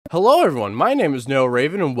Hello everyone, my name is Noah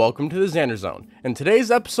Raven and welcome to the Xander Zone. In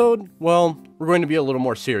today's episode, well, we're going to be a little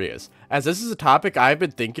more serious, as this is a topic I've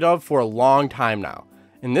been thinking of for a long time now.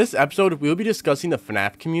 In this episode, we'll be discussing the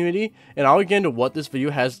FNAF community, and I'll get into what this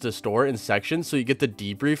video has to store in sections so you get the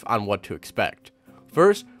debrief on what to expect.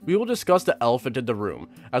 First, we will discuss the elephant in the room,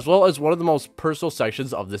 as well as one of the most personal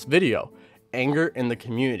sections of this video, anger in the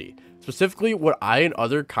community, specifically what I and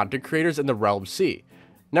other content creators in the realm see.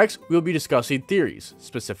 Next, we will be discussing theories,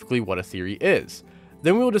 specifically what a theory is.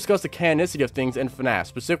 Then we will discuss the canonicity of things in FNAF,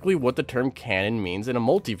 specifically what the term canon means in a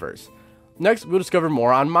multiverse. Next, we'll discover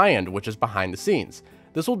more on my end, which is behind the scenes.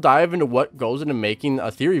 This will dive into what goes into making a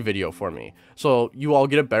theory video for me, so you all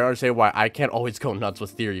get a better understanding why I can't always go nuts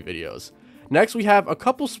with theory videos. Next, we have a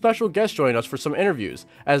couple special guests join us for some interviews,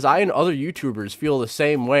 as I and other YouTubers feel the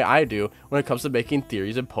same way I do when it comes to making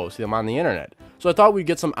theories and posting them on the internet, so I thought we'd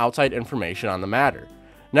get some outside information on the matter.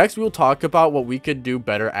 Next, we will talk about what we could do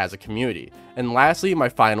better as a community. And lastly, my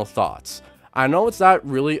final thoughts. I know it's not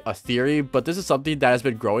really a theory, but this is something that has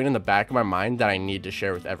been growing in the back of my mind that I need to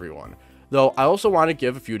share with everyone. Though, I also want to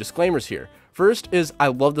give a few disclaimers here. First is, I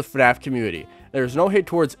love the FNAF community. There's no hate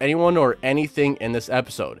towards anyone or anything in this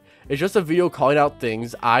episode. It's just a video calling out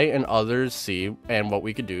things I and others see and what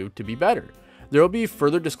we could do to be better. There will be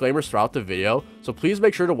further disclaimers throughout the video, so please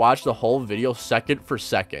make sure to watch the whole video second for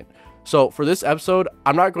second. So for this episode,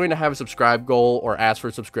 I'm not going to have a subscribe goal or ask for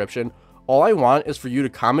a subscription. All I want is for you to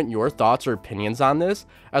comment your thoughts or opinions on this,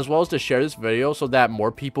 as well as to share this video so that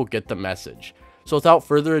more people get the message. So without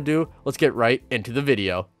further ado, let's get right into the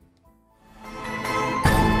video.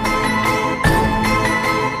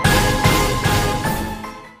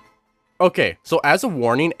 Okay, so as a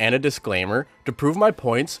warning and a disclaimer, to prove my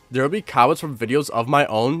points, there will be comments from videos of my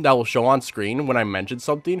own that will show on screen when I mention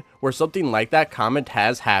something where something like that comment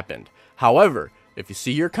has happened. However, if you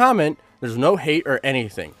see your comment, there's no hate or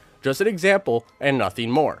anything, just an example and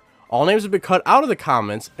nothing more. All names have been cut out of the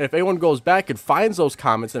comments, and if anyone goes back and finds those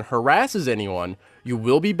comments and harasses anyone, you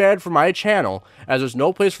will be banned from my channel, as there's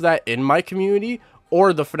no place for that in my community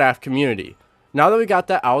or the FNAF community. Now that we got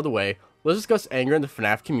that out of the way, let's discuss anger in the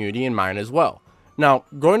FNAF community and mine as well. Now,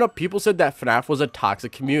 growing up, people said that FNAF was a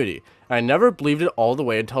toxic community, and I never believed it all the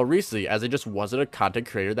way until recently, as I just wasn't a content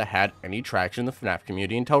creator that had any traction in the FNAF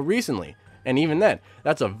community until recently. And even then,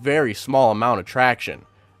 that's a very small amount of traction.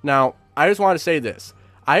 Now, I just want to say this.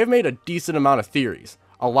 I have made a decent amount of theories.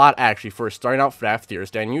 A lot, actually, for a starting out FNAF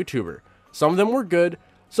theorist and YouTuber. Some of them were good,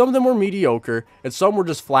 some of them were mediocre, and some were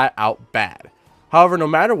just flat out bad. However, no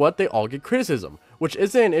matter what, they all get criticism, which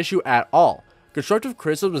isn't an issue at all. Constructive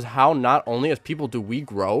criticism is how not only as people do we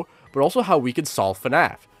grow, but also how we can solve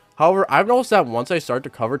FNAF. However, I've noticed that once I start to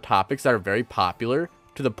cover topics that are very popular,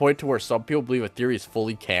 to the point to where some people believe a theory is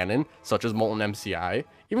fully canon, such as Molten MCI,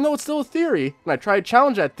 even though it's still a theory, and I try to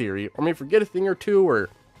challenge that theory, or maybe forget a thing or two, or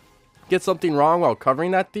get something wrong while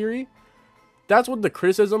covering that theory, that's when the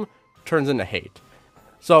criticism turns into hate.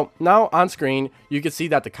 So now on screen, you can see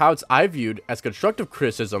that the comments I viewed as constructive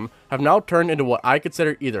criticism have now turned into what I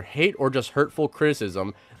consider either hate or just hurtful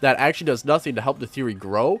criticism that actually does nothing to help the theory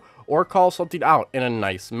grow or call something out in a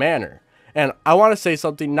nice manner. And I want to say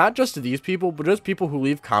something not just to these people, but just people who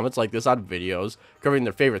leave comments like this on videos covering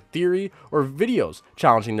their favorite theory or videos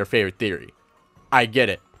challenging their favorite theory. I get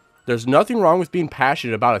it. There's nothing wrong with being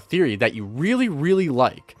passionate about a theory that you really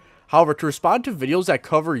like. However, to respond to videos that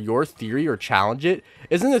cover your theory or challenge it,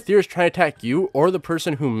 isn't the theorist trying to attack you or the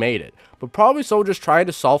person who made it, but probably so just trying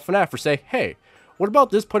to solve FNAF or say, hey, what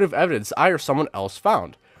about this point of evidence I or someone else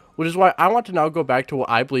found? Which is why I want to now go back to what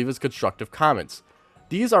I believe is constructive comments.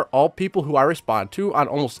 These are all people who I respond to on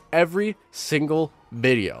almost every single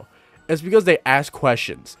video. It's because they ask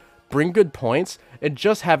questions, bring good points, and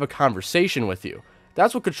just have a conversation with you.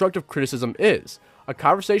 That's what constructive criticism is, a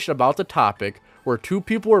conversation about the topic where two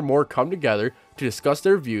people or more come together to discuss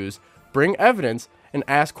their views, bring evidence, and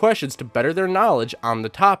ask questions to better their knowledge on the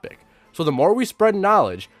topic. So the more we spread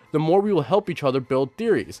knowledge, the more we will help each other build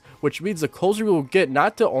theories, which means the closer we will get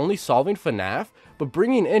not to only solving FNAF, but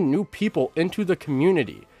bringing in new people into the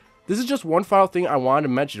community. This is just one final thing I wanted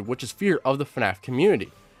to mention, which is fear of the FNAF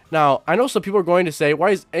community. Now, I know some people are going to say,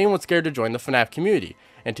 why is anyone scared to join the FNAF community?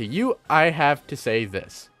 And to you, I have to say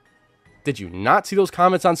this. Did you not see those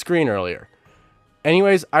comments on screen earlier?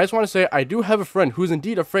 Anyways, I just want to say I do have a friend who's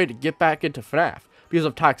indeed afraid to get back into FNAF because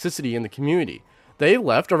of toxicity in the community. They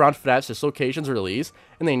left around FNAF's Dislocation's release,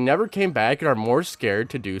 and they never came back and are more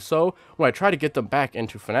scared to do so when I try to get them back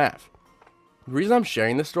into FNAF. The reason I'm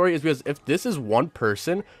sharing this story is because if this is one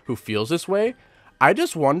person who feels this way, I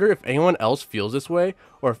just wonder if anyone else feels this way,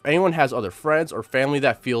 or if anyone has other friends or family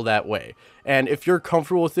that feel that way. And if you're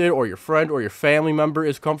comfortable with it, or your friend or your family member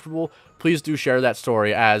is comfortable, please do share that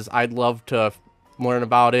story, as I'd love to learn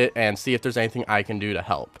about it and see if there's anything I can do to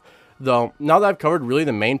help. Though, now that I've covered really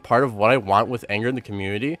the main part of what I want with anger in the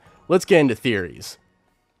community, let's get into theories.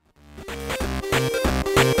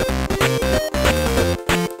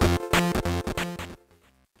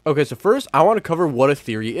 Okay, so first I want to cover what a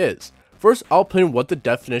theory is. First, I'll put in what the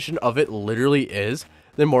definition of it literally is,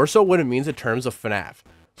 then more so what it means in terms of FNAF.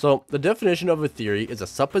 So, the definition of a theory is a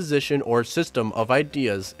supposition or system of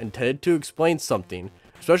ideas intended to explain something,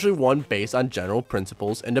 especially one based on general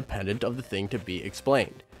principles independent of the thing to be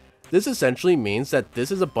explained. This essentially means that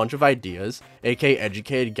this is a bunch of ideas, aka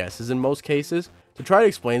educated guesses in most cases, to try to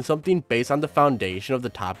explain something based on the foundation of the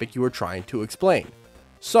topic you are trying to explain.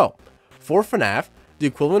 So, for FNAF, the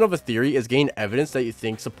equivalent of a theory is getting evidence that you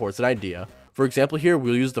think supports an idea. For example, here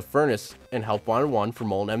we'll use the furnace in Help 101 for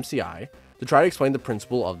Molten MCI to try to explain the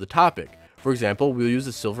principle of the topic. For example, we'll use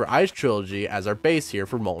the Silver Eyes trilogy as our base here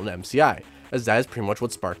for Molten MCI, as that is pretty much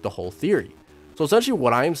what sparked the whole theory. So essentially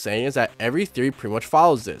what I am saying is that every theory pretty much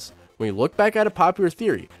follows this. When you look back at a popular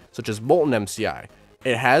theory, such as Molten MCI,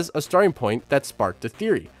 it has a starting point that sparked the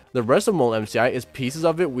theory. The rest of Molten MCI is pieces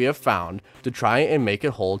of it we have found to try and make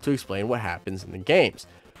it whole to explain what happens in the games.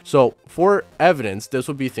 So, for evidence, this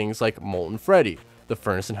would be things like Molten Freddy, the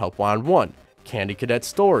Furnace in Help 101, Candy Cadet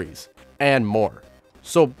Stories, and more.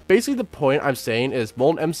 So, basically the point I'm saying is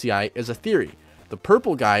Molten MCI is a theory. The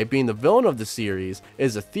purple guy, being the villain of the series,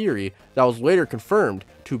 is a theory that was later confirmed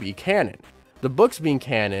to be canon. The books being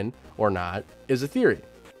canon, or not, is a theory.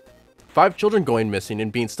 5 children going missing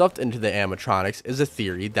and being stuffed into the animatronics is a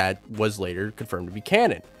theory that was later confirmed to be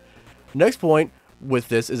canon. Next point with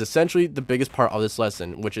this is essentially the biggest part of this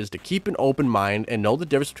lesson, which is to keep an open mind and know the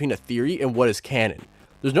difference between a theory and what is canon.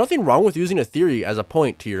 There's nothing wrong with using a theory as a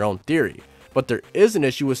point to your own theory, but there is an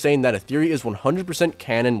issue with saying that a theory is 100%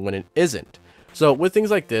 canon when it isn't. So with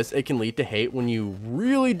things like this, it can lead to hate when you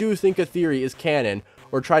really do think a theory is canon,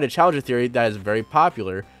 or try to challenge a theory that is very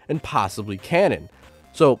popular and possibly canon.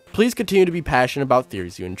 So please continue to be passionate about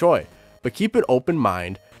theories you enjoy, but keep an open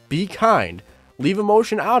mind, be kind, leave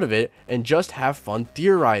emotion out of it, and just have fun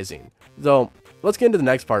theorizing. Though, let's get into the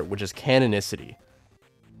next part, which is canonicity.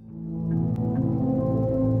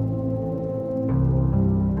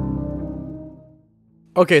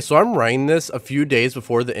 Okay, so I'm writing this a few days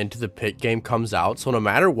before the Into the Pit game comes out, so no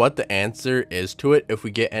matter what the answer is to it, if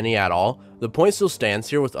we get any at all, the point still stands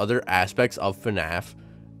here with other aspects of FNAF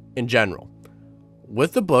in general.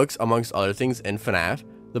 With the books, amongst other things in FNAF,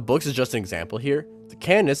 the books is just an example here. The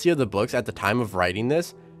canonicity of the books at the time of writing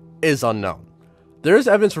this is unknown. There is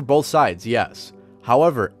evidence for both sides, yes.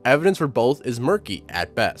 However, evidence for both is murky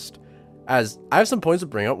at best. As I have some points to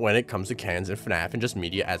bring up when it comes to canons in FNAF and just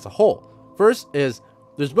media as a whole. First is,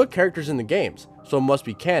 there's book characters in the games, so it must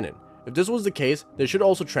be canon. If this was the case, they should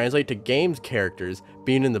also translate to games characters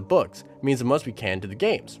being in the books, means it must be canon to the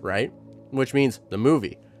games, right? Which means the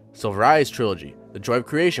movie, Silver Eyes trilogy, The Joy of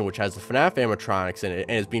Creation, which has the FNAF animatronics in it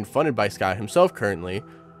and is being funded by Scott himself currently,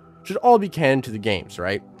 should all be canon to the games,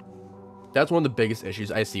 right? That's one of the biggest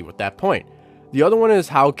issues I see with that point. The other one is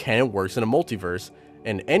how canon works in a multiverse,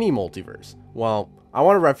 in any multiverse. Well, I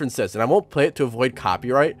want to reference this, and I won't play it to avoid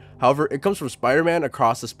copyright. However, it comes from Spider-Man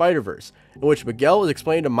Across the Spider-Verse, in which Miguel is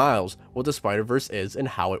explaining to Miles what the Spider-Verse is and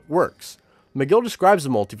how it works. Miguel describes the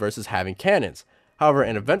multiverse as having canons. However,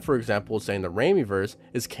 an event, for example, is saying the Raimiverse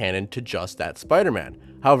is canon to just that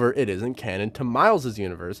Spider-Man. However, it isn't canon to Miles'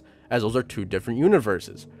 universe, as those are two different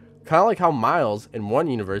universes. Kind of like how Miles in one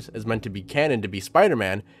universe is meant to be canon to be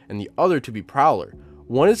Spider-Man and the other to be Prowler.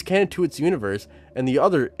 One is canon to its universe and the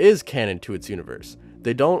other is canon to its universe.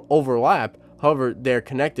 They don't overlap, however, they're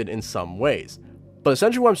connected in some ways. But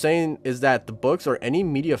essentially what I'm saying is that the books or any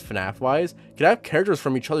media FNAF-wise can have characters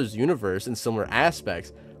from each other's universe in similar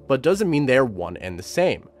aspects, but doesn't mean they're one and the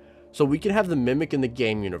same. So we can have the Mimic in the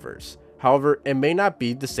game universe. However, it may not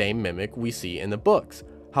be the same Mimic we see in the books.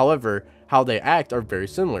 However, how they act are very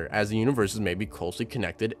similar, as the universes may be closely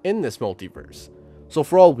connected in this multiverse. So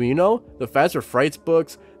for all we know, the Faster Frights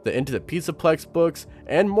books, the Into the Pizzaplex books,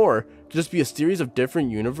 and more could just be a series of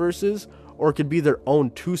different universes, or it could be their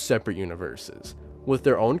own two separate universes, with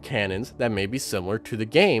their own canons that may be similar to the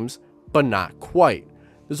games, but not quite.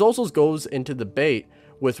 This also goes into debate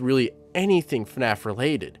with really anything FNAF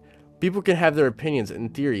related. People can have their opinions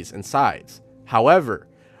and theories and sides. However,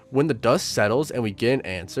 when the dust settles and we get an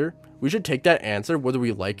answer, we should take that answer whether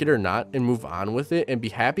we like it or not and move on with it and be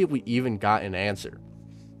happy if we even got an answer.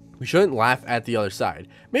 We shouldn't laugh at the other side.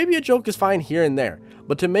 Maybe a joke is fine here and there,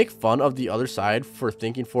 but to make fun of the other side for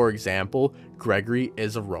thinking, for example, Gregory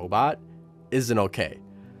is a robot isn't okay.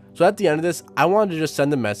 So at the end of this, I wanted to just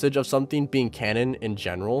send the message of something being canon in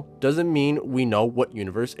general doesn't mean we know what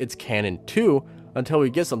universe it's canon to until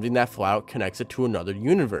we get something that flat out connects it to another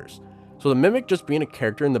universe. So the Mimic just being a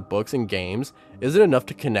character in the books and games isn't enough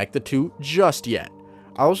to connect the two just yet.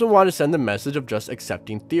 I also want to send the message of just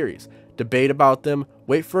accepting theories, debate about them,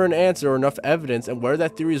 wait for an answer or enough evidence, and whether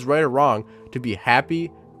that theory is right or wrong, to be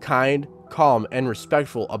happy, kind, calm, and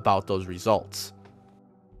respectful about those results.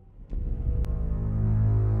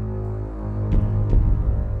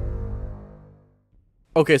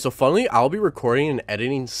 Okay, so funnily, I'll be recording and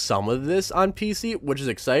editing some of this on PC, which is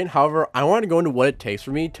exciting. However, I want to go into what it takes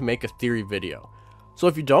for me to make a theory video. So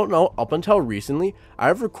if you don't know, up until recently,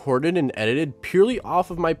 I've recorded and edited purely off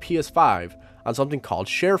of my PS5 on something called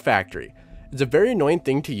Share Factory. It's a very annoying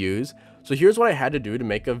thing to use, so here's what I had to do to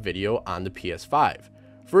make a video on the PS5.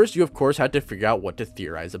 First, you of course had to figure out what to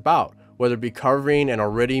theorize about, whether it be covering an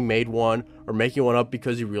already made one or making one up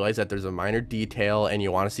because you realize that there's a minor detail and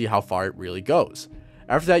you want to see how far it really goes.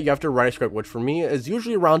 After that, you have to write a script, which for me is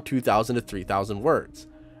usually around 2,000 to 3,000 words.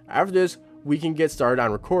 After this, we can get started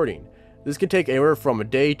on recording. This can take anywhere from a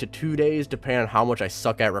day to 2 days, depending on how much I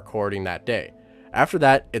suck at recording that day. After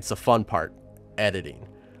that, it's the fun part, editing.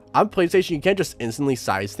 On PlayStation, you can't just instantly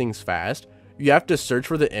size things fast. You have to search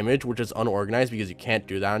for the image, which is unorganized because you can't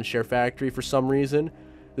do that on Share Factory for some reason.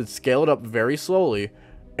 Then scale it up very slowly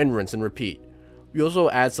and rinse and repeat. We also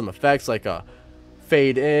add some effects like a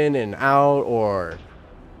fade in and out, or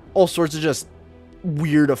all sorts of just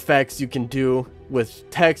weird effects you can do. With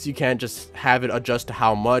text, you can't just have it adjust to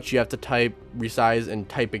how much. You have to type, resize, and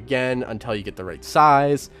type again until you get the right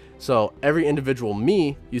size. So every individual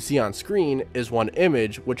me you see on screen is one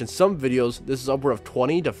image, which in some videos, this is upward of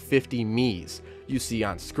 20 to 50 me's you see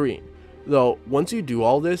on screen. Though, once you do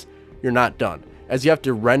all this, you're not done, as you have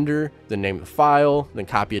to render the name of the file, then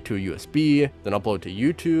copy it to a USB, then upload it to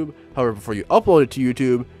YouTube. However, before you upload it to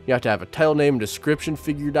YouTube, you have to have a title name and description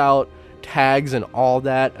figured out, tags and all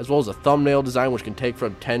that, as well as a thumbnail design, which can take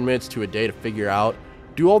from 10 minutes to a day to figure out.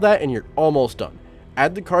 Do all that and you're almost done.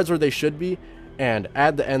 Add the cards where they should be, and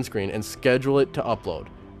add the end screen and schedule it to upload.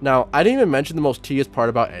 Now, I didn't even mention the most tedious part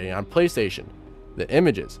about editing on PlayStation, the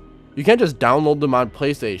images. You can't just download them on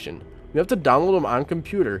PlayStation. You have to download them on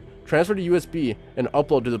computer, transfer to USB, and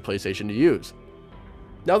upload to the PlayStation to use.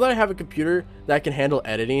 Now that I have a computer that can handle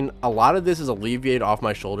editing, a lot of this is alleviated off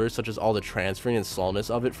my shoulders, such as all the transferring and slowness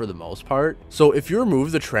of it for the most part. So if you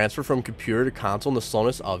remove the transfer from computer to console and the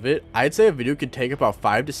slowness of it, I'd say a video could take about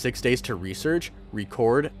 5 to 6 days to research,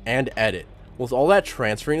 record, and edit. With all that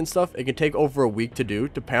transferring and stuff, it can take over a week to do,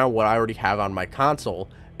 depending on what I already have on my console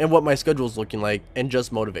and what my schedule is looking like, and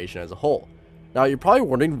just motivation as a whole. Now, you're probably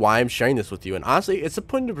wondering why I'm sharing this with you, and honestly, it's to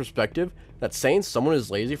put into perspective that saying someone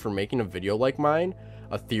is lazy for making a video like mine,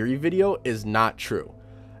 a theory video, is not true.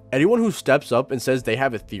 Anyone who steps up and says they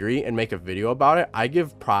have a theory and make a video about it, I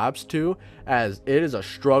give props to, as it is a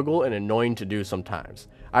struggle and annoying to do sometimes.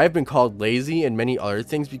 I have been called lazy and many other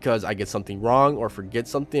things because I get something wrong or forget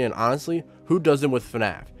something, and honestly, who doesn't with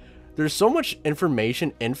FNAF? There's so much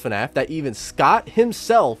information in FNAF that even Scott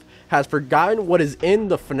himself has forgotten what is in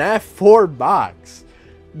the FNAF 4 box.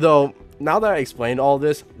 Though, now that I explained all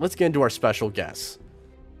this, let's get into our special guests.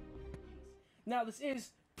 Now, this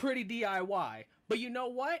is pretty DIY, but you know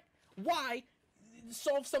what? Why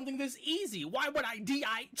solve something this easy? Why would I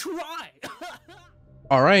try?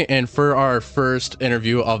 All right, and for our first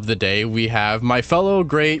interview of the day, we have my fellow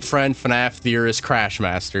great friend, FNAF theorist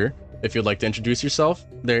Crashmaster. If you'd like to introduce yourself,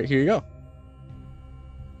 here you go.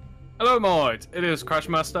 Hello, Moid. It is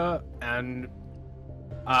Crashmaster, and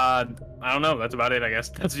I don't know. That's about it, I guess.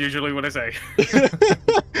 That's usually what I say.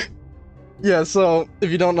 Yeah, so if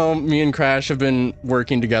you don't know, me and Crash have been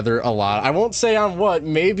working together a lot. I won't say on what.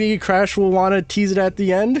 Maybe Crash will want to tease it at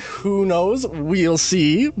the end. Who knows? We'll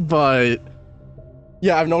see. But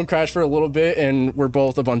yeah, I've known Crash for a little bit, and we're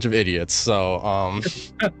both a bunch of idiots. So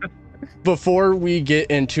before we get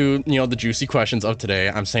into, the juicy questions of today,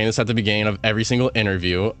 I'm saying this at the beginning of every single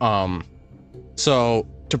interview. So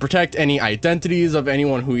to protect any identities of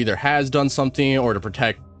anyone who either has done something, or to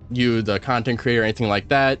protect you, the content creator, or anything like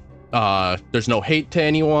that, there's no hate to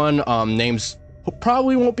anyone. Names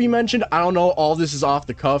probably won't be mentioned. I don't know. All this is off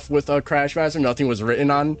the cuff with Crashmaster. Nothing was written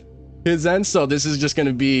on his end, so this is just going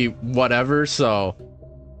to be whatever. So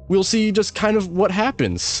we'll see just kind of what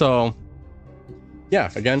happens. So yeah,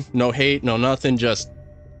 again, no hate, no nothing, just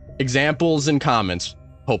examples and comments,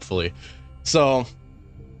 hopefully. So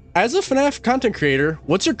as a FNAF content creator,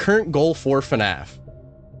 what's your current goal for FNAF?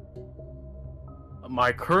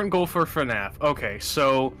 My current goal for FNAF. Okay,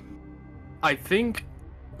 so I think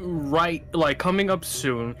like coming up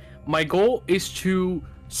soon, my goal is to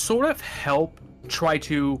sort of help try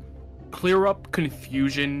to clear up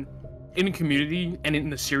confusion in the community and in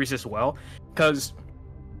the series as well, because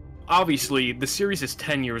obviously the series is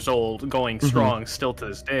 10 years old, going strong still to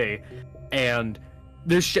this day, and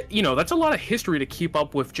there's that's a lot of history to keep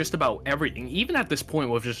up with just about everything. Even at this point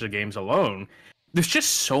with just the games alone, there's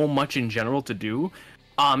just so much in general to do,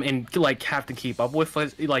 and like have to keep up with.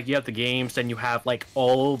 Like you have the games, then you have like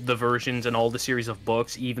all the versions and all the series of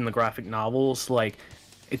books, even the graphic novels. Like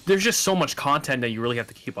there's just so much content that you really have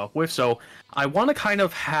to keep up with. So I want to kind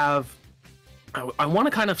of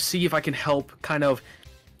see if I can help kind of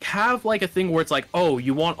have like a thing where it's like, oh,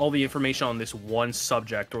 you want all the information on this one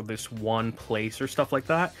subject or this one place or stuff like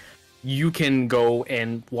that, you can go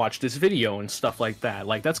and watch this video and stuff like that.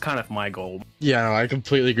 Like that's kind of my goal. Yeah, no, I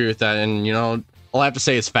completely agree with that. And all I have to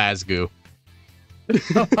say is Fazgoo.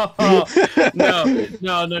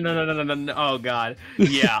 No. Oh god.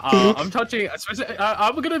 Yeah, I'm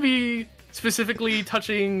gonna be specifically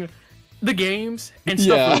touching the games and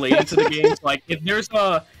stuff related to the games. Like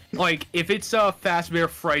if it's a Fazbear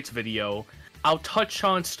Frights video, I'll touch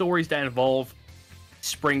on stories that involve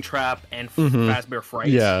Springtrap and Fazbear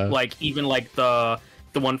Frights. Yeah. Like even like the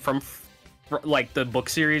one from like the book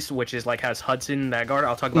series, which is like has Hudson and that guard.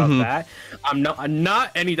 I'll talk about that. I'm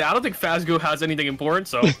not anything. I don't think Fazgoo has anything important,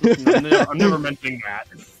 so I'm never mentioning that.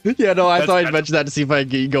 Yeah, no, I thought I'd mention that to see if I could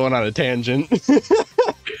get you going on a tangent.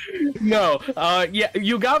 No, yeah,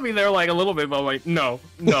 you got me there like a little bit, but like, no,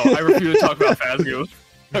 I refuse to talk about Fazgoo.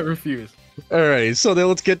 I refuse. Alright, so then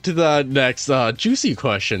let's get to the next juicy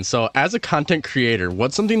question. So, as a content creator,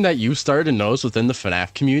 what's something that you started to notice within the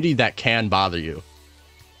FNAF community that can bother you?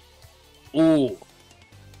 Ooh.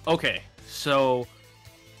 Okay, so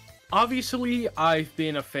obviously I've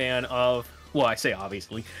been a fan of, well, I say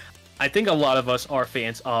obviously, I think a lot of us are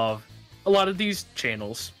fans of a lot of these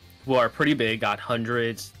channels who are pretty big, got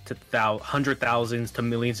hundreds to thousands to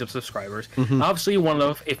millions of subscribers. Obviously one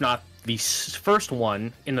of, if not the first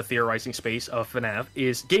one in the theorizing space of FNAF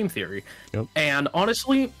is Game Theory. Yep. And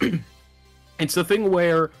honestly, it's the thing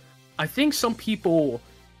where I think some people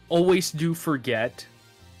always do forget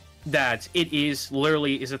that it is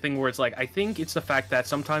literally is a thing where it's like, I think it's the fact that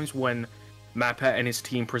sometimes when MatPat and his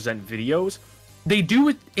team present videos, they do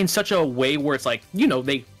it in such a way where it's like,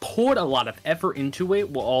 they poured a lot of effort into it,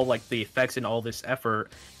 with all like the effects and all this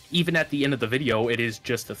effort. Even at the end of the video, it is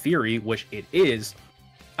just a theory, which it is.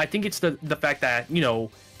 I think it's the fact that,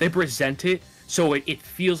 they present it so it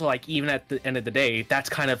feels like even at the end of the day, that's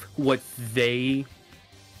kind of what they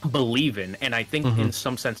believe in. And I think in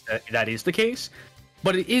some sense that is the case.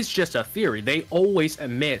 But it is just a theory. They always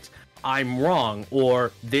admit, I'm wrong,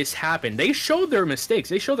 or this happened. They show their mistakes.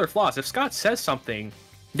 They show their flaws. If Scott says something,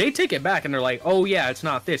 they take it back and they're like, oh yeah, it's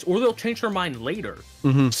not this. Or they'll change their mind later.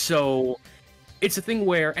 So it's a thing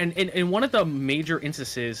where, and in one of the major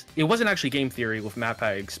instances, it wasn't actually Game Theory with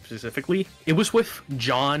MatPat specifically. It was with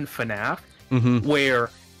John FNAF, where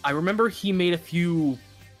I remember he made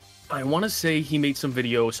I want to say he made some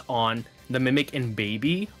videos on the Mimic and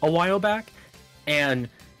Baby a while back. And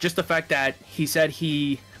just the fact that he said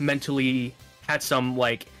he mentally had some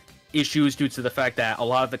like issues due to the fact that a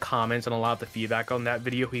lot of the comments and a lot of the feedback on that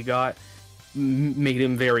video he got made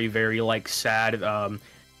him very, very like sad.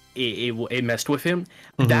 It messed with him.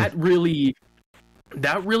 That really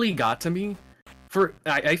got to me.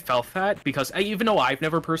 I felt that because even though I've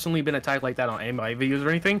never personally been attacked like that on any of my videos or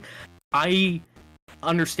anything, I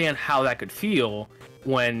understand how that could feel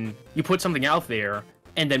when you put something out there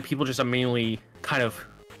and then people just immediately kind of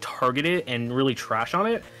target it and really trash on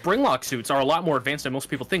it. Springlock suits are a lot more advanced than most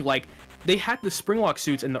people think. Like, they had the Springlock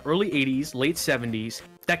suits in the early 80s, late 70s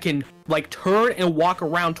that can like turn and walk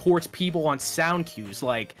around towards people on sound cues.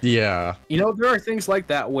 Like, yeah, there are things like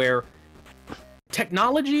that where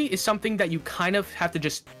technology is something that you kind of have to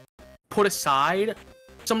just put aside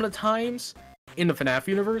some of the times in the FNAF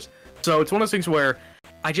universe. So it's one of those things where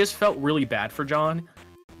I just felt really bad for John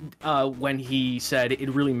when he said it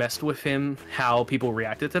really messed with him how people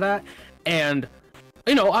reacted to that. And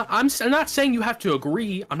I'm not saying you have to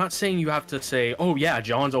agree. I'm not saying you have to say, oh yeah,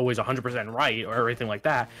 John's always 100% right or everything like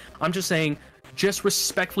that. I'm just saying, just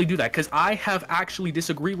respectfully do that, because I have actually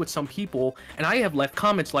disagreed with some people, and I have left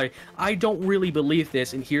comments like, I don't really believe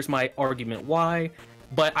this, and here's my argument why.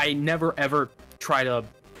 But I never ever try to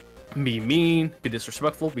be mean, be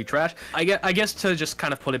disrespectful, be trash. I guess to just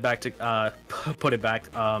kind of put it back to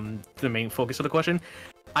the main focus of the question,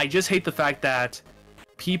 I just hate the fact that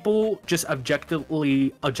people just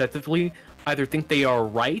objectively either think they are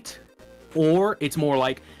right or it's more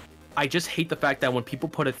like I just hate the fact that when people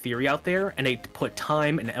put a theory out there and they put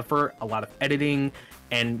time and effort, a lot of editing,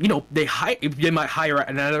 and you know they might hire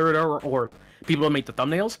an editor or people to make the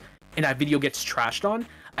thumbnails, and that video gets trashed on.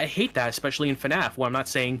 I hate that, especially in FNAF, where I'm not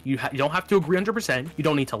saying you don't have to agree 100%. You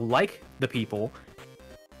don't need to like the people,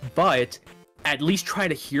 but at least try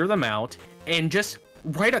to hear them out and just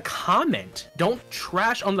write a comment. Don't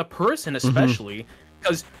trash on the person, especially,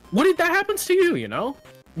 because what if that happens to you, you know?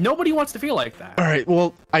 Nobody wants to feel like that. All right,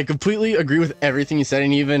 well, I completely agree with everything you said,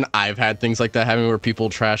 and even I've had things like that happen where people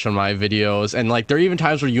trash on my videos, and like there are even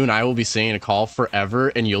times where you and I will be sitting in a call forever,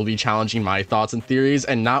 and you'll be challenging my thoughts and theories,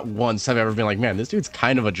 and not once have I ever been like, man, this dude's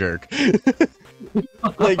kind of a jerk.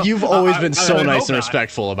 Like, you've always been so nice and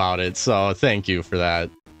respectful about it, so thank you for that.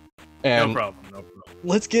 And no problem.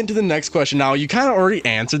 let's get into the next question. Now, you kind of already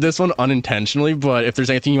answered this one unintentionally, but if there's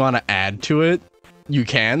anything you want to add to it, you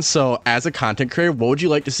can. So as a content creator, what would you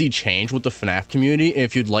like to see change with the FNAF community,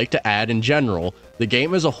 if you'd like to add in general the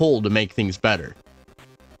game as a whole to make things better?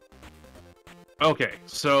 Okay,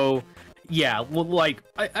 so yeah, well, like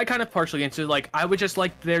I kind of partially answered. Like, I would just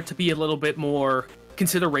like there to be a little bit more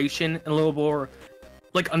consideration, a little more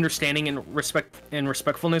like understanding and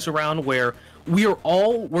respectfulness around where we are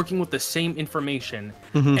all working with the same information.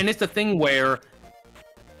 And it's the thing where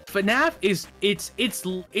FNAF is it's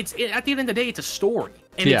at the end of the day, it's a story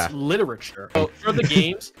and it's literature. So for the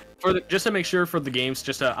games, just to make sure for the games,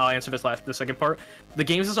 I'll answer the second part. The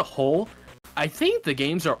games as a whole, I think the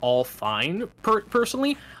games are all fine.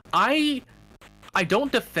 Personally, I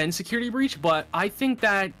don't defend Security Breach, but I think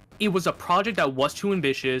that it was a project that was too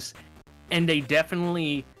ambitious, and they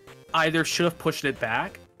definitely either should have pushed it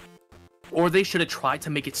back, or they should have tried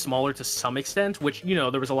to make it smaller to some extent, which, you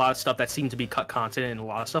know, there was a lot of stuff that seemed to be cut content and a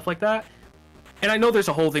lot of stuff like that. And I know there's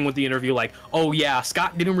a whole thing with the interview, like, oh yeah,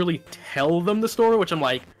 Scott didn't really tell them the story, which I'm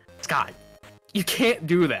like, Scott, you can't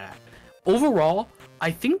do that. Overall,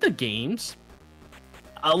 I think the games,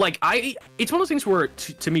 it's one of those things where,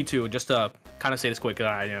 to me too, just to kind of say this quick,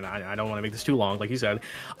 I don't want to make this too long, like you said,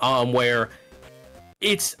 where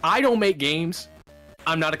I don't make games.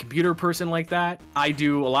 I'm not a computer person like that. I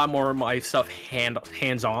do a lot more of my stuff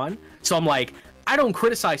hands-on. So I'm like, I don't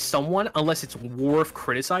criticize someone unless it's worth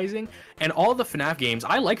criticizing. And all the FNAF games,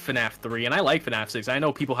 I like FNAF 3 and I like FNAF 6. I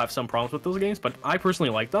know people have some problems with those games, but I personally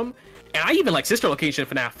like them. And I even like Sister Location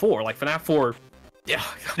FNAF 4. Like FNAF 4, yeah,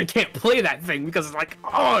 I can't play that thing because it's like,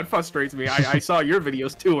 oh, it frustrates me. I saw your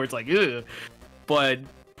videos too where it's like, ugh. But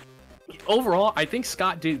overall, I think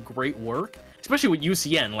Scott did great work. Especially with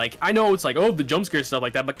UCN, like, I know it's like, oh, the jump scare stuff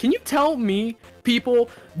like that, but can you tell me, people,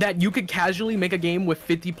 that you could casually make a game with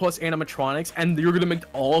 50 plus animatronics and you're gonna make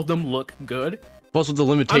all of them look good? Plus with the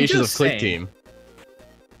limitations of Click Team.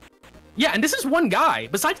 Yeah, and this is one guy,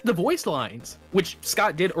 besides the voice lines, which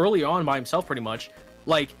Scott did early on by himself pretty much.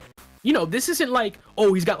 Like, you know, this isn't like,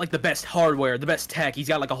 oh, he's got like the best hardware, the best tech, he's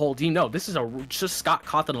got like a whole team. No, this is just Scott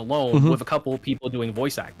Cawthon alone with a couple of people doing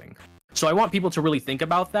voice acting. So I want people to really think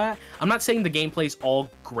about that. I'm not saying the gameplay's all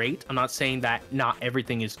great. I'm not saying that not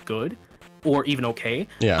everything is good or even okay.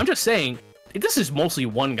 Yeah. I'm just saying this is mostly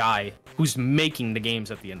one guy who's making the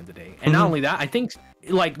games at the end of the day. And not only that, I think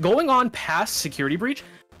like going on past Security Breach,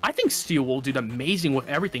 I think Steelwool did amazing with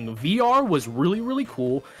everything. VR was really, really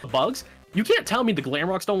cool. The bugs, you can't tell me the glam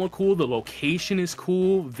rocks don't look cool. The location is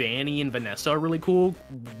cool. Vanny and Vanessa are really cool,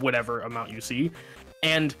 whatever amount you see.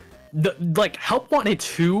 And the like Help Wanted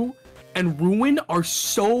 2 and Ruin are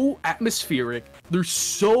so atmospheric. They're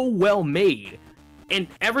so well made. And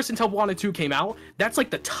ever since Help Wanted 2 came out, that's like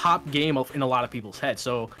the top game in a lot of people's heads.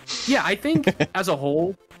 So yeah, I think as a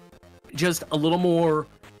whole, just a little more,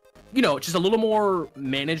 you know, just a little more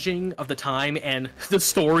managing of the time and the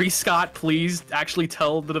story, Scott, please actually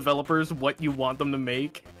tell the developers what you want them to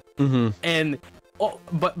make. And,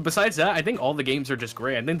 but besides that, I think all the games are just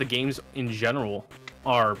great. I think the games in general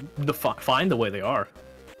are fine the way they are.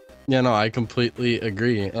 Yeah, no, I completely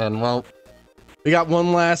agree. And well, we got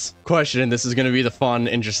one last question, and this is going to be the fun,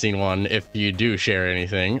 interesting one if you do share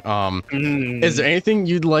anything. Is there anything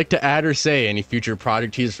you'd like to add or say? Any future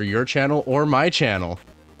project teas for your channel or my channel?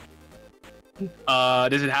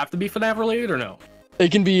 Does it have to be FNAF related or no?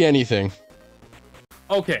 It can be anything.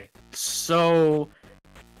 Okay, so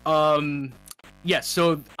yes,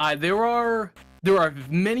 so there are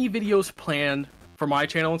many videos planned for my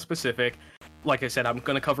channel in specific. Like I said, I'm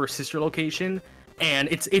gonna cover Sister Location, and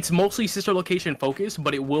it's mostly Sister Location focused,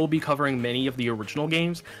 but it will be covering many of the original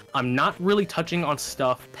games. I'm not really touching on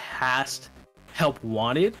stuff past Help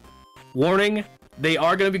Wanted. Warning, they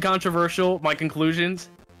are gonna be controversial, my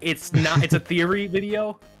conclusions. It's a theory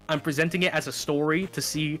video. I'm presenting it as a story to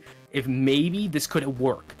see if maybe this could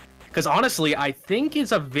work. because honestly, I think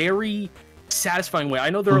it's a very satisfying way. I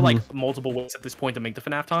know there are like multiple ways at this point to make the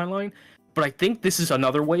FNAF timeline, but I think this is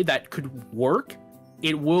another way that could work.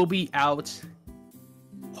 It will be out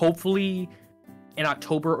hopefully in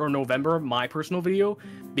October or November, my personal video,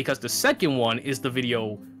 because the second one is the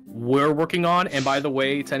video we're working on. And by the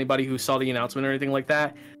way, to anybody who saw the announcement or anything like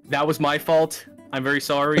that, that was my fault. I'm very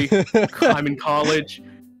sorry. I'm in college.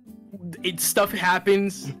 Stuff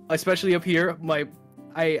happens, especially up here.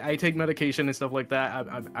 I take medication and stuff like that.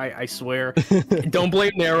 I swear. Don't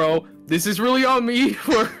blame Nero. This is really on me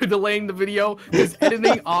for delaying the video. Because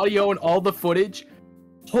editing audio and all the footage.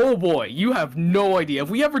 Oh boy, you have no idea. If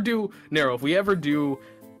we ever do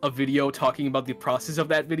a video talking about the process of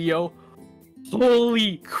that video,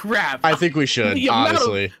 holy crap. I think we should,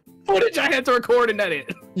 honestly. Footage I had to record and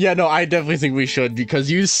edit. Yeah, no, I definitely think we should,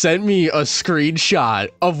 because you sent me a screenshot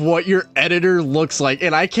of what your editor looks like,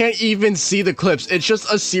 and I can't even see the clips. It's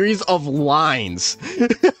just a series of lines.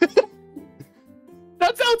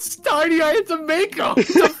 That's how tiny I had to make them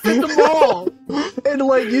to fit them all. And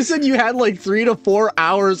like you said, you had like 3 to 4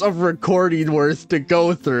 hours of recording worth to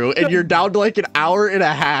go through, and you're down to like an hour and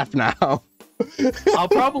a half now. I'll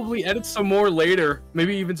probably edit some more later,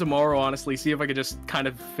 maybe even tomorrow, honestly, see if I could just kind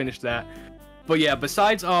of finish that. But yeah,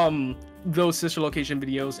 besides those sister location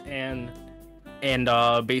videos and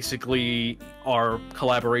basically our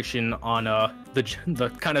collaboration on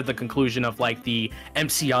the kind of the conclusion of like the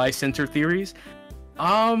MCI center theories,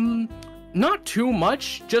 not too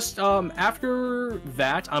much. Just after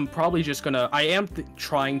that, I'm probably just gonna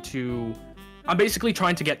I'm basically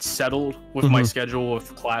trying to get settled with my schedule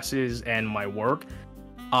of classes and my work,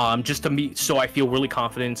 just to meet, so I feel really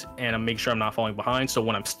confident and make sure I'm not falling behind. So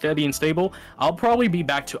when I'm steady and stable, I'll probably be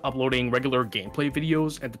back to uploading regular gameplay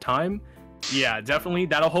videos at the time. Yeah, definitely.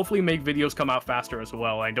 That'll hopefully make videos come out faster as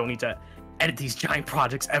well. I don't need to edit these giant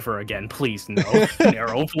projects ever again. Please, no.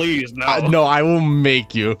 Nero, please, no. No, I will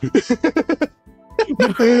make you. I'm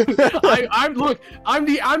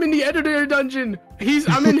in the editor dungeon.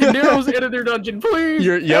 I'm in Nero's editor dungeon. Please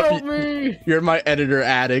help me. You're my editor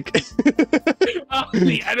attic. I'm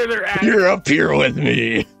the editor attic. You're up here with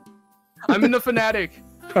me. I'm in the fanatic.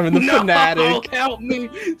 I'm in the fanatic. Help me.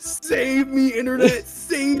 Save me, internet.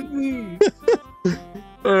 Save me.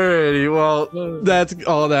 Alrighty, well, that's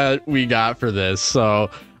all that we got for this.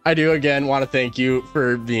 So I do again want to thank you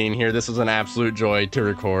for being here. This was an absolute joy to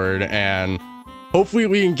record, and hopefully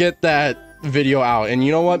we can get that video out. And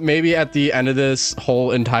you know what? Maybe at the end of this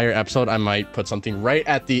whole entire episode, I might put something right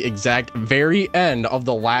at the exact very end of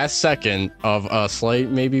the last second of a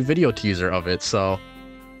slight maybe video teaser of it. So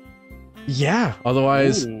yeah,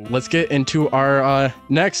 otherwise, let's get into our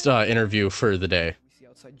next interview for the day.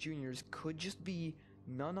 Outside juniors could just be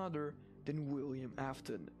none other than William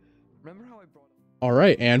Afton. Remember how I brought up... All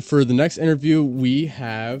right, and for the next interview, we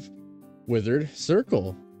have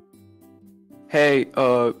WitheredCircle. Hey,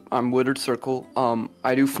 I'm WitheredCircle.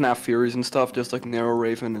 I do FNAF theories and stuff, just like Nero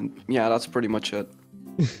Raven, and yeah, that's pretty much it.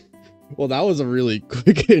 Well, that was a really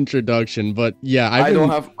quick introduction, but yeah, I don't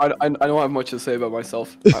have much to say about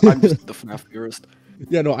myself. I'm just the FNAF theorist.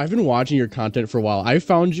 Yeah, no, I've been watching your content for a while. I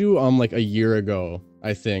found you like a year ago,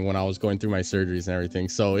 I think, when I was going through my surgeries and everything.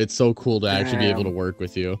 So it's so cool to actually be able to work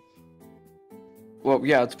with you. Well,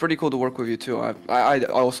 yeah, it's pretty cool to work with you too. I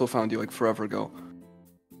also found you like forever ago.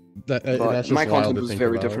 That's just my content was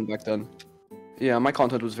very different back then. Yeah, my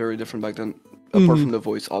content was very different back then. Apart from the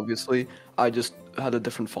voice, obviously, I just had a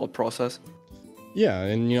different thought process. Yeah,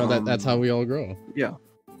 and you know that's how we all grow. Yeah.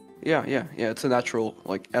 It's a natural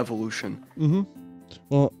like evolution.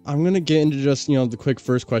 Well, I'm gonna get into just the quick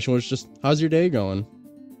first question, which is just how's your day going?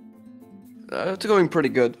 It's going pretty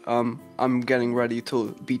good. I'm getting ready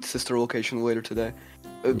to beat Sister Location later today.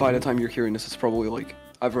 By the time you're hearing this, it's probably like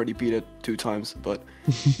I've already beat it 2 times, but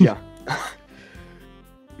yeah.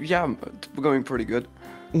 Yeah, we're going pretty good.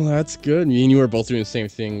 Well, that's good. Me and you are both doing the same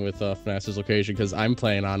thing with FNAF's Location, because I'm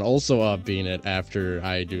planning on also beating it after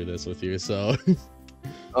I do this with you, so...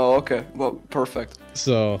 Oh, okay. Well, perfect.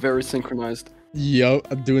 So... Very synchronized. Yep,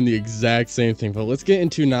 I'm doing the exact same thing, but let's get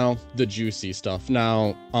into now the juicy stuff.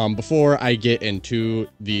 Now, before I get into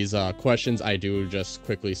these questions, I do just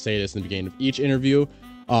quickly say this in the beginning of each interview,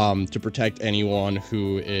 to protect anyone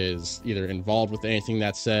who is either involved with anything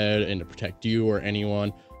that's said, and to protect you or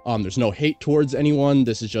anyone. There's no hate towards anyone.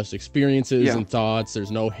 This is just experiences and thoughts. There's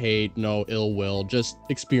no hate, no ill will, just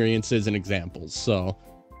experiences and examples. So,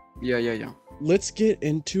 yeah. Let's get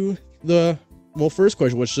into the first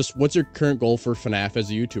question. What's your current goal for FNAF as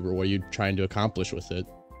a YouTuber? What are you trying to accomplish with it?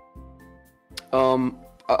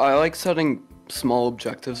 I like setting small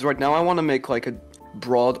objectives. Right now, I want to make like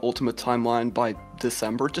broad ultimate timeline by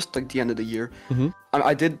December, just like the end of the year. Mm-hmm.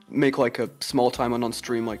 I did make like a small timeline on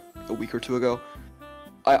stream like a week or two ago.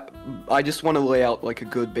 I just want to lay out like a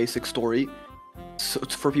good basic story, so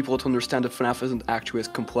for people to understand that FNAF isn't actually as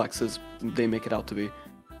complex as they make it out to be.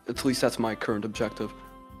 At least that's my current objective.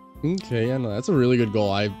 Okay, yeah, no, that's a really good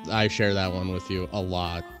goal. I share that one with you a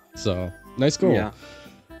lot. So nice goal. Yeah.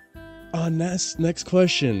 Next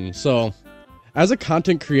question. So, as a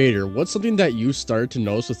content creator, what's something that you started to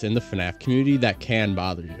notice within the FNAF community that can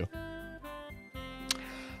bother you?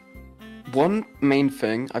 One main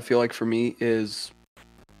thing I feel like for me is,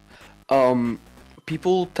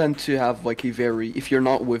 people tend to have like a very, if you're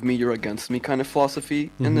not with me, you're against me kind of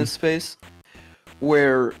philosophy in this space,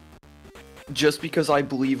 where just because I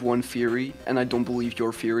believe one theory and I don't believe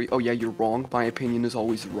your theory, oh yeah, you're wrong, my opinion is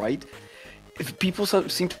always right. If people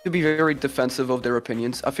seem to be very defensive of their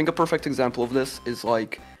opinions. I think a perfect example of this is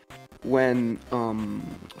like when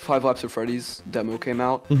 5 Laps of Freddy's demo came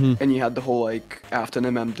out, and you had the whole like Afton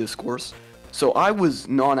MM discourse. So I was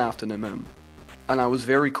non-Afton MM, and I was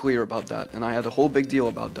very clear about that, and I had a whole big deal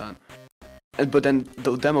about that. But then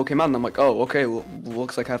the demo came out, and I'm like, oh, okay, well,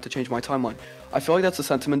 looks like I have to change my timeline. I feel like that's a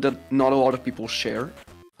sentiment that not a lot of people share.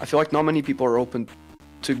 I feel like not many people are open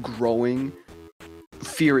to growing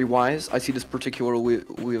theory-wise. I see this particularly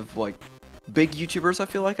with like big YouTubers. I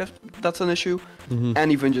feel like that's an issue,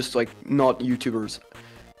 and even just like not YouTubers.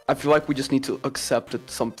 I feel like we just need to accept that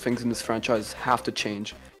some things in this franchise have to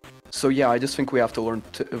change. So yeah, I just think we have to learn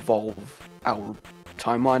to evolve our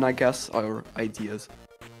timeline, I guess, our ideas.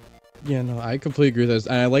 Yeah, no, I completely agree with this.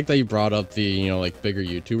 And I like that you brought up the, you know, like bigger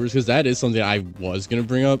YouTubers, because that is something I was going to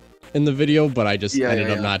bring up in the video, but I just ended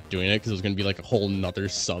up not doing it because it was going to be like a whole nother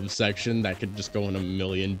subsection that could just go in a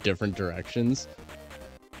million different directions.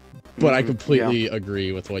 But I completely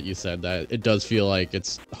agree with what you said, that it does feel like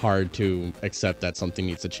it's hard to accept that something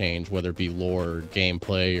needs to change, whether it be lore or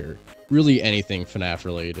gameplay or really anything FNAF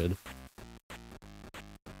related.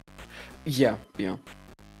 Yeah.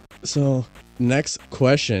 So, next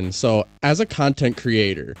question. So, as a content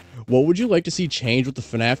creator, what would you like to see change with the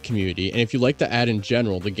FNAF community, and if you'd like to add in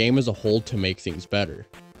general, the game as a whole to make things better?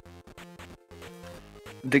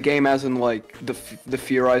 The game as in like the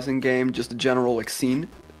theorizing game, just the general like scene?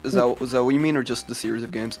 Is that what you mean, or just the series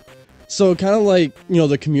of games? So kind of like, you know,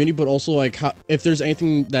 the community, but also like how, if there's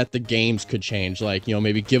anything that the games could change, like, you know,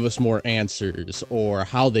 maybe give us more answers or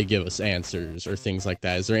how they give us answers or things like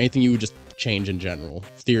that. Is there anything you would just change in general,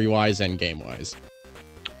 theory-wise and game-wise?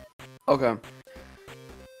 Okay.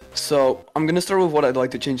 So I'm gonna start with what I'd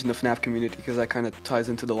like to change in the FNAF community, because that kind of ties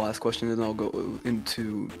into the last question, and then I'll go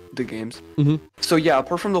into the games. So yeah,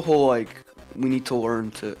 apart from the whole like we need to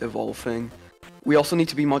learn to evolve thing, we also need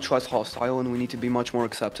to be much less hostile, and we need to be much more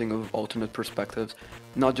accepting of alternate perspectives.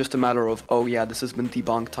 Not just a matter of, oh yeah, this has been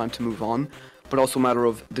debunked, time to move on, but also a matter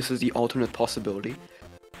of, this is the alternate possibility.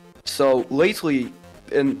 So lately,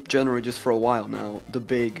 and generally just for a while now, the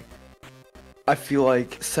big, I feel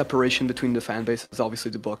like, separation between the fan base is obviously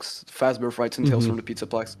the books, Fazbear Frights and Tales from the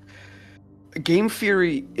Pizzaplex. Game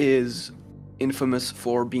Theory is infamous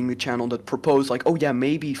for being the channel that proposed, like, oh yeah,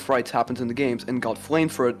 maybe Frights happens in the games, and got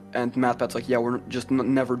flamed for it, and MathPat's like, yeah, we're just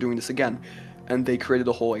never doing this again. And they created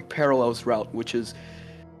a whole, like, Parallels route, which is,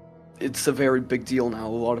 it's a very big deal now. A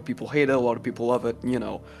lot of people hate it, a lot of people love it, you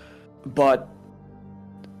know. But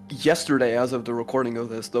yesterday, as of the recording of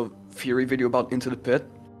this, the Fury video about Into the Pit,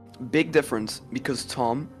 big difference, because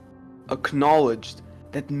Tom acknowledged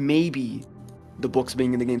that maybe the books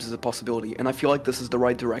being in the games is a possibility, and I feel like this is the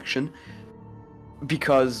right direction.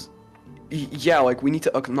 Because, yeah, like, we need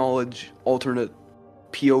to acknowledge alternate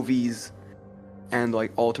POVs and,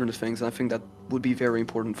 like, alternate things, and I think that would be very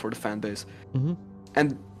important for the fan base.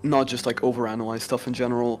 And not just, like, overanalyze stuff in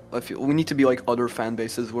general. I feel we need to be like other fan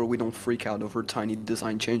bases where we don't freak out over tiny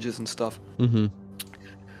design changes and stuff.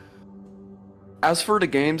 As for the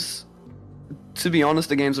games, to be honest,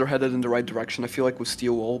 the games are headed in the right direction. I feel like with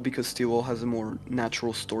Steel Wall, because Steel Wall has a more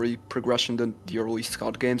natural story progression than the early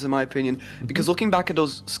Scott games, in my opinion. Because looking back at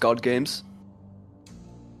those Scott games,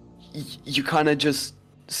 you kind of just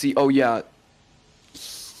see, oh yeah,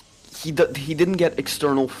 he didn't get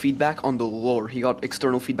external feedback on the lore. He got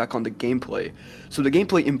external feedback on the gameplay. So the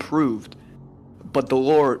gameplay improved, but the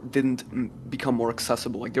lore didn't become more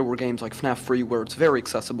accessible. Like, there were games like FNAF 3 where it's very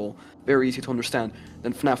accessible, very easy to understand.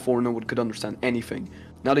 Then FNAF 4, no one could understand anything.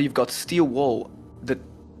 Now that you've got Steel Wall that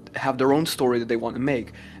have their own story that they want to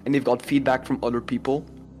make, and they've got feedback from other people,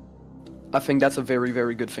 I think that's a very,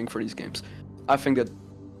 very good thing for these games. I think that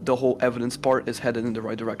the whole evidence part is headed in the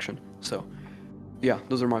right direction. So, yeah,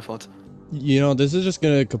 those are my thoughts. You know, this is just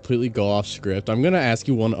gonna completely go off script. I'm gonna ask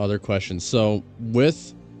you one other question. So,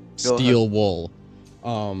 with Go Steel Wool,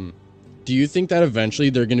 do you think that eventually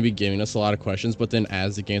they're gonna be giving us a lot of questions, but then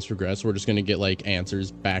as the games progress, we're just gonna get like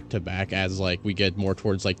answers back to back as like we get more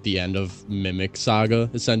towards like the end of Mimic Saga,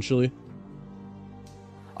 essentially?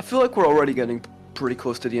 I feel like we're already getting pretty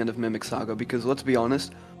close to the end of Mimic Saga because let's be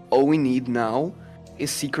honest, all we need now is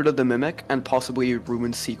Secret of the Mimic and possibly a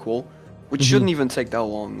Ruined sequel, which shouldn't even take that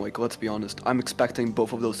long. Like, let's be honest, I'm expecting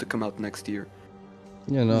both of those to come out next year.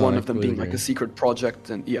 Yeah, no. One of them being like a secret project,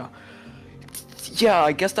 and yeah,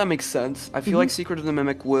 I guess that makes sense. I feel like Secret of the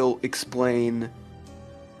Mimic will explain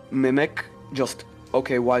Mimic, just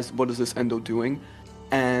okay, what is this Endo doing,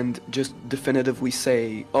 and just definitively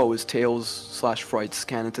say, oh, is Tails/Frights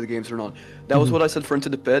canon to the games or not? That was what I said for Into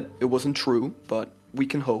the Pit. It wasn't true, but we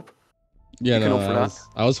can hope. Yeah, no,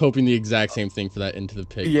 I was hoping the exact same thing for that Into the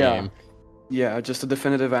Pit game. Yeah, just a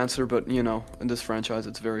definitive answer, but you know, in this franchise,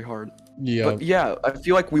 it's very hard. Yeah. But yeah, I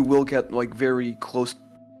feel like we will get like very close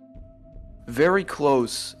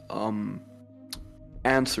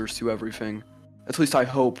answers to everything. At least I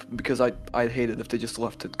hope, because I'd hate it if they just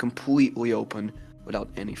left it completely open without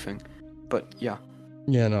anything. But yeah.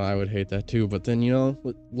 Yeah, no, I would hate that too. But then, you know,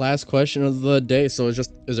 last question of the day. So is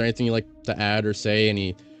there anything you'd like to add or say?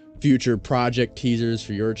 Any future project teasers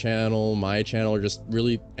for your channel, my channel, or just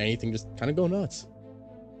really anything? Just kind of go nuts.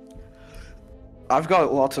 I've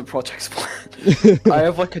got lots of projects planned. I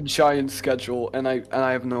have like a giant schedule, and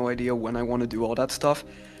I have no idea when I want to do all that stuff.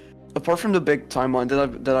 Apart from the big timeline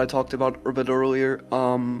that I talked about a bit earlier,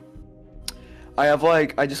 I have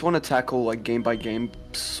like, I just want to tackle like game by game,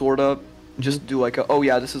 sorta. Just do like oh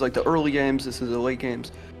yeah, this is like the early games, this is the late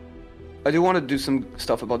games. I do want to do some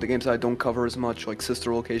stuff about the games that I don't cover as much, like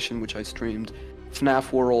Sister Location, which I streamed,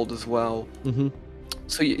 FNAF World as well.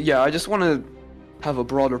 So yeah, I just want to have a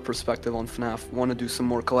broader perspective on FNAF, want to do some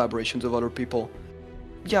more collaborations with other people.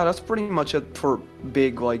 Yeah, that's pretty much it for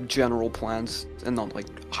big, like, general plans, and not, like,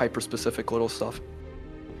 hyper-specific little stuff.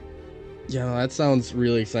 Yeah, that sounds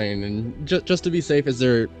really exciting, and just to be safe, is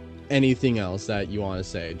there anything else that you want to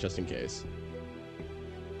say, just in case?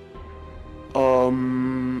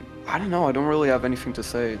 I don't know, I don't really have anything to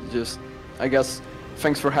say, just, I guess,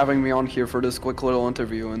 thanks for having me on here for this quick little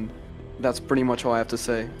interview, and that's pretty much all I have to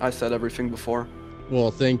say. I said everything before.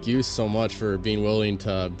 Well, thank you so much for being willing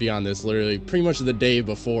to be on this literally pretty much the day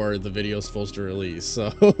before the video's supposed to release,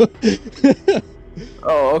 so...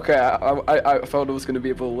 Oh, okay, I thought it was going to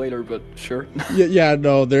be a little later, but sure. yeah,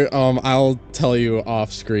 no, I'll tell you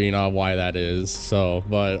off screen why that is, so,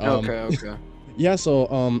 but... Okay. Yeah, so,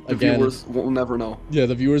 the again... viewers will never know. Yeah,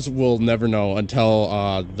 the viewers will never know until,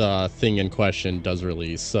 the thing in question does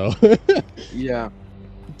release, so... Yeah.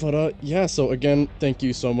 But, yeah, so again, thank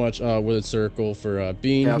you so much, WitheredCircle, for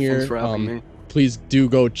being here. Thanks for having me. Please do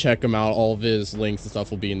go check him out. All of his links and stuff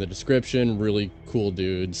will be in the description. Really cool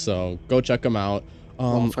dude, so go check him out.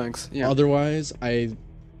 Thanks. Yeah. Otherwise, I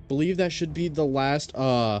believe that should be the last,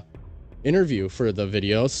 interview for the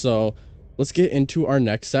video, so let's get into our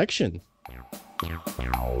next section.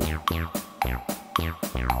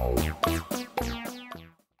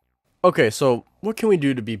 Okay, so what can we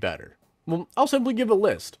do to be better? Well, I'll simply give a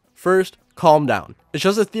list. First, calm down. It's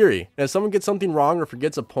just a theory, and if someone gets something wrong or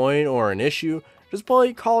forgets a point or an issue, just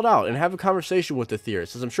politely call it out and have a conversation with the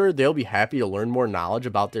theorist, as I'm sure they'll be happy to learn more knowledge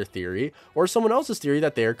about their theory or someone else's theory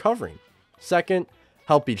that they are covering. Second,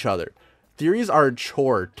 help each other. Theories are a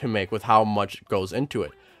chore to make with how much goes into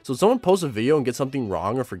it. So if someone posts a video and gets something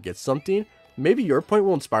wrong or forgets something, maybe your point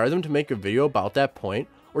will inspire them to make a video about that point,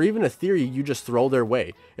 or even a theory you just throw their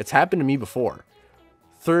way. It's happened to me before.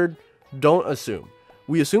 Third, don't assume.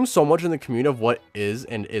 We assume so much in the community of what is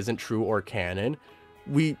and isn't true or canon.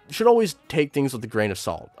 We should always take things with a grain of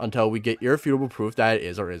salt until we get irrefutable proof that it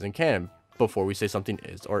is or isn't canon before we say something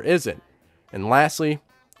is or isn't. And lastly,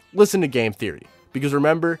 listen to game theory, because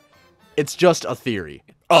remember, it's just a theory.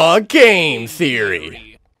 A game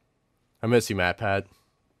theory! I miss you, MatPat.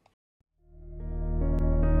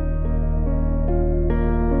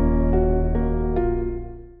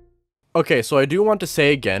 Okay, so I do want to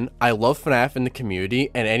say again, I love FNAF in the community,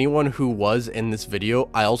 and anyone who was in this video,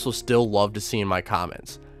 I also still love to see in my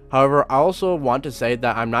comments. However, I also want to say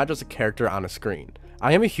that I'm not just a character on a screen.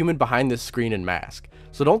 I am a human behind this screen and mask,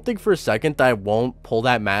 so don't think for a second that I won't pull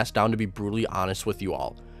that mask down to be brutally honest with you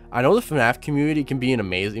all. I know the FNAF community can be an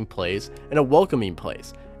amazing place and a welcoming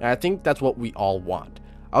place, and I think that's what we all want.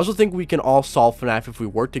 I also think we can all solve FNAF if we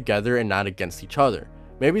work together and not against each other.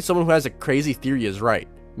 Maybe someone who has a crazy theory is right.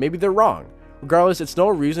 Maybe they're wrong. Regardless, it's no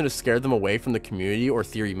reason to scare them away from the community or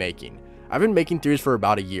theory making. I've been making theories for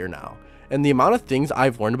about a year now, and the amount of things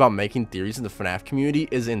I've learned about making theories in the FNAF community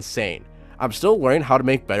is insane. I'm still learning how to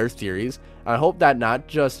make better theories. I hope that not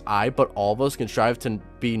just I, but all of us can strive to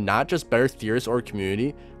be not just better theorists or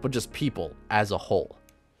community, but just people as a whole.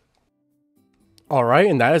 Alright,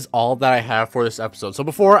 and that is all that I have for this episode. So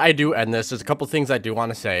before I do end this, there's a couple things I do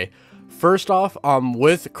want to say. First off,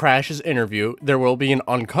 with Crash's interview, there will be an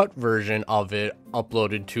uncut version of it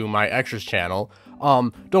uploaded to my extras channel.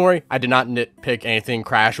 Don't worry, I did not nitpick anything.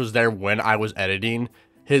 Crash was there when I was editing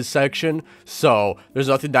his section, so there's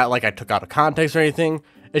nothing that like I took out of context or anything.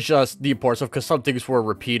 It's just the importance of, because some things were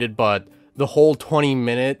repeated, but the whole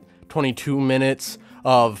 22 minutes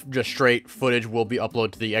of just straight footage will be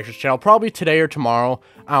uploaded to the extras channel probably today or tomorrow.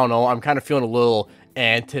 I don't know, I'm kind of feeling a little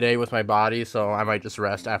today with my body, so I might just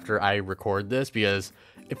rest after I record this, because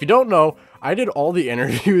if you don't know, I did all the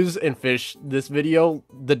interviews and finished this video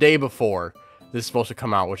the day before this is supposed to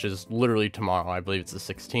come out, which is literally tomorrow. I believe it's the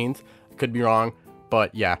 16th. Could be wrong,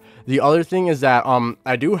 but yeah. The other thing is that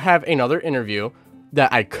I do have another interview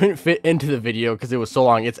that I couldn't fit into the video because it was so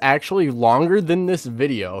long. It's actually longer than this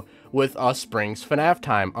video with Spring's FNAF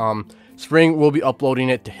time. Spring will be uploading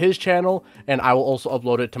it to his channel, and I will also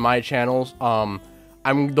upload it to my channels.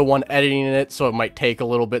 I'm the one editing it, so it might take a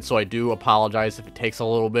little bit, so I do apologize if it takes a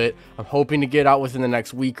little bit. I'm hoping to get out within the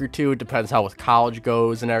next week or two. It depends how with college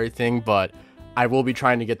goes and everything, but I will be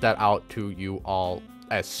trying to get that out to you all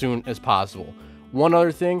as soon as possible. One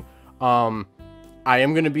other thing, I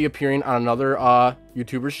am going to be appearing on another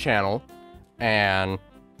YouTuber's channel, and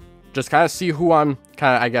just kind of see who I'm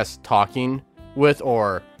kind of, I guess, talking with,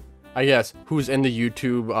 or I guess who's in the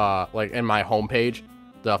YouTube, like in my homepage,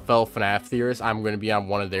 the fellow FNAF theorists. I'm going to be on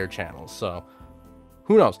one of their channels, so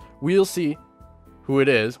who knows? We'll see who it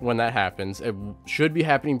is when that happens. It should be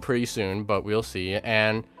happening pretty soon, but we'll see.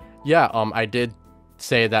 And yeah, I did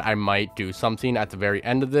say that I might do something at the very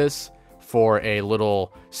end of this for a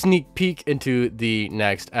little sneak peek into the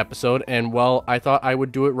next episode, and well, I thought I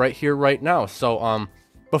would do it right here, right now. So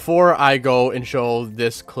before I go and show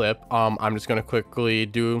this clip, I'm just gonna quickly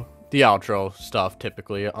do the outro stuff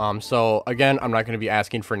typically. So again, I'm not gonna be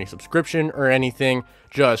asking for any subscription or anything.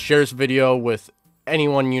 Just share this video with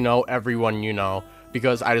anyone you know, everyone you know,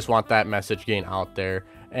 because I just want that message getting out there.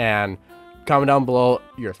 And comment down below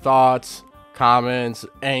your thoughts, comments,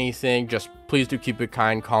 anything. Just please do keep it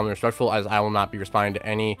kind, calm, and respectful, as I will not be responding to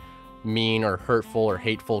any mean or hurtful or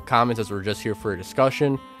hateful comments, as we're just here for a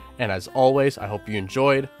discussion. And as always, I hope you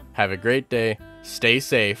enjoyed. Have a great day, stay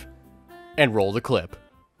safe, and roll the clip.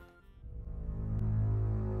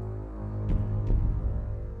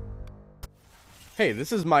 Hey,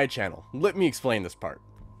 this is my channel. Let me explain this part.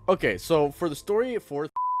 Okay, so for the story for